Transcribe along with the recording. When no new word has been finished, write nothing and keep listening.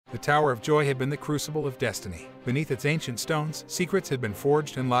The Tower of Joy had been the crucible of destiny. Beneath its ancient stones, secrets had been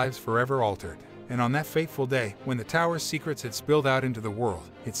forged and lives forever altered. And on that fateful day, when the tower's secrets had spilled out into the world,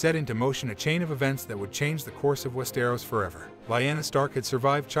 it set into motion a chain of events that would change the course of Westeros forever. Lyanna Stark had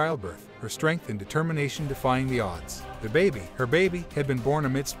survived childbirth, her strength and determination defying the odds. Her baby, had been born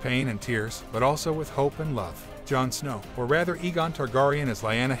amidst pain and tears, but also with hope and love. Jon Snow, or rather Aegon Targaryen as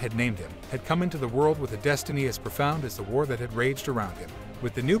Lyanna had named him, had come into the world with a destiny as profound as the war that had raged around him.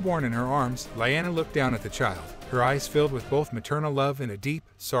 With the newborn in her arms, Lyanna looked down at the child, her eyes filled with both maternal love and a deep,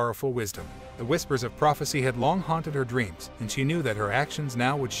 sorrowful wisdom. The whispers of prophecy had long haunted her dreams, and she knew that her actions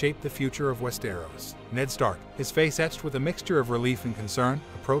now would shape the future of Westeros. Ned Stark, his face etched with a mixture of relief and concern,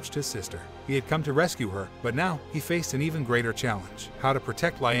 approached his sister. He had come to rescue her, but now he faced an even greater challenge: how to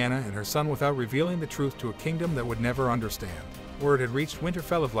protect Lyanna and her son without revealing the truth to a kingdom that would never understand. Word had reached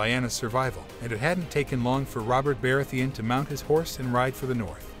Winterfell of Lyanna's survival, and it hadn't taken long for Robert Baratheon to mount his horse and ride for the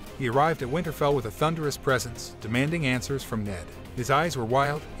north. He arrived at Winterfell with a thunderous presence, demanding answers from Ned. His eyes were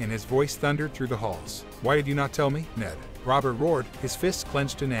wild, and his voice thundered through the halls. "Why did you not tell me, Ned?" Robert roared, his fists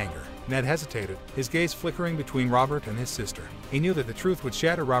clenched in anger. Ned hesitated, his gaze flickering between Robert and his sister. He knew that the truth would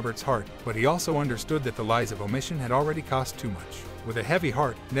shatter Robert's heart, but he also understood that the lies of omission had already cost too much. With a heavy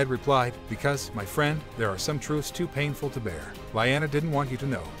heart, Ned replied, "Because, my friend, there are some truths too painful to bear. Lyanna didn't want you to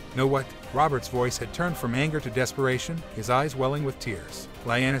know." "Know what?" Robert's voice had turned from anger to desperation, his eyes welling with tears.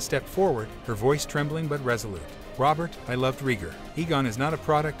 Lyanna stepped forward, her voice trembling but resolute. "Robert, I loved Rhaegar. Aegon is not a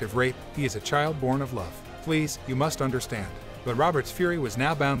product of rape, he is a child born of love. Please, you must understand." But Robert's fury was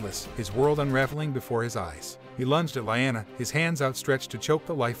now boundless, his world unraveling before his eyes. He lunged at Lyanna, his hands outstretched to choke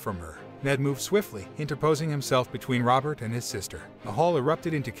the life from her. Ned moved swiftly, interposing himself between Robert and his sister. The hall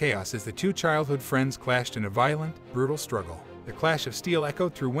erupted into chaos as the two childhood friends clashed in a violent, brutal struggle. The clash of steel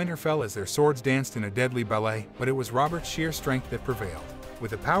echoed through Winterfell as their swords danced in a deadly ballet, but it was Robert's sheer strength that prevailed.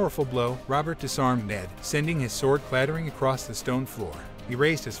 With a powerful blow, Robert disarmed Ned, sending his sword clattering across the stone floor. He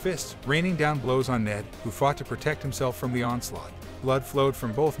raised his fists, raining down blows on Ned, who fought to protect himself from the onslaught. Blood flowed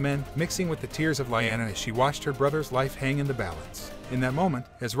from both men, mixing with the tears of Lyanna as she watched her brother's life hang in the balance. In that moment,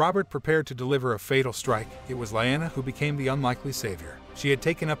 as Robert prepared to deliver a fatal strike, it was Lyanna who became the unlikely savior. She had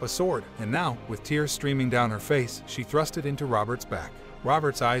taken up a sword, and now, with tears streaming down her face, she thrust it into Robert's back.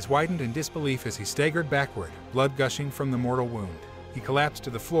 Robert's eyes widened in disbelief as he staggered backward, blood gushing from the mortal wound. He collapsed to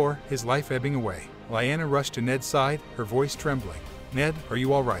the floor, his life ebbing away. Lyanna rushed to Ned's side, her voice trembling. "Ned, are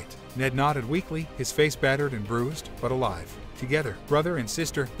you all right?" Ned nodded weakly, his face battered and bruised, but alive. Together, brother and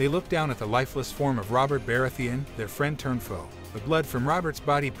sister, they looked down at the lifeless form of Robert Baratheon, their friend turned foe. The blood from Robert's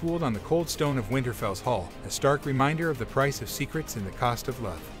body pooled on the cold stone of Winterfell's hall, a stark reminder of the price of secrets and the cost of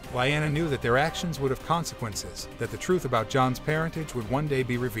love. Lyanna knew that their actions would have consequences, that the truth about Jon's parentage would one day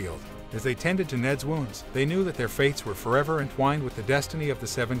be revealed. As they tended to Ned's wounds, they knew that their fates were forever entwined with the destiny of the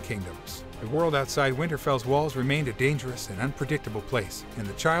Seven Kingdoms. The world outside Winterfell's walls remained a dangerous and unpredictable place, and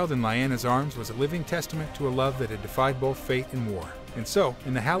the child in Lyanna's arms was a living testament to a love that had defied both fate and war. And so,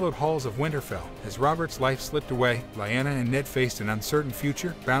 in the hallowed halls of Winterfell, as Robert's life slipped away, Lyanna and Ned faced an uncertain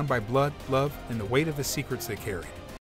future, bound by blood, love, and the weight of the secrets they carried.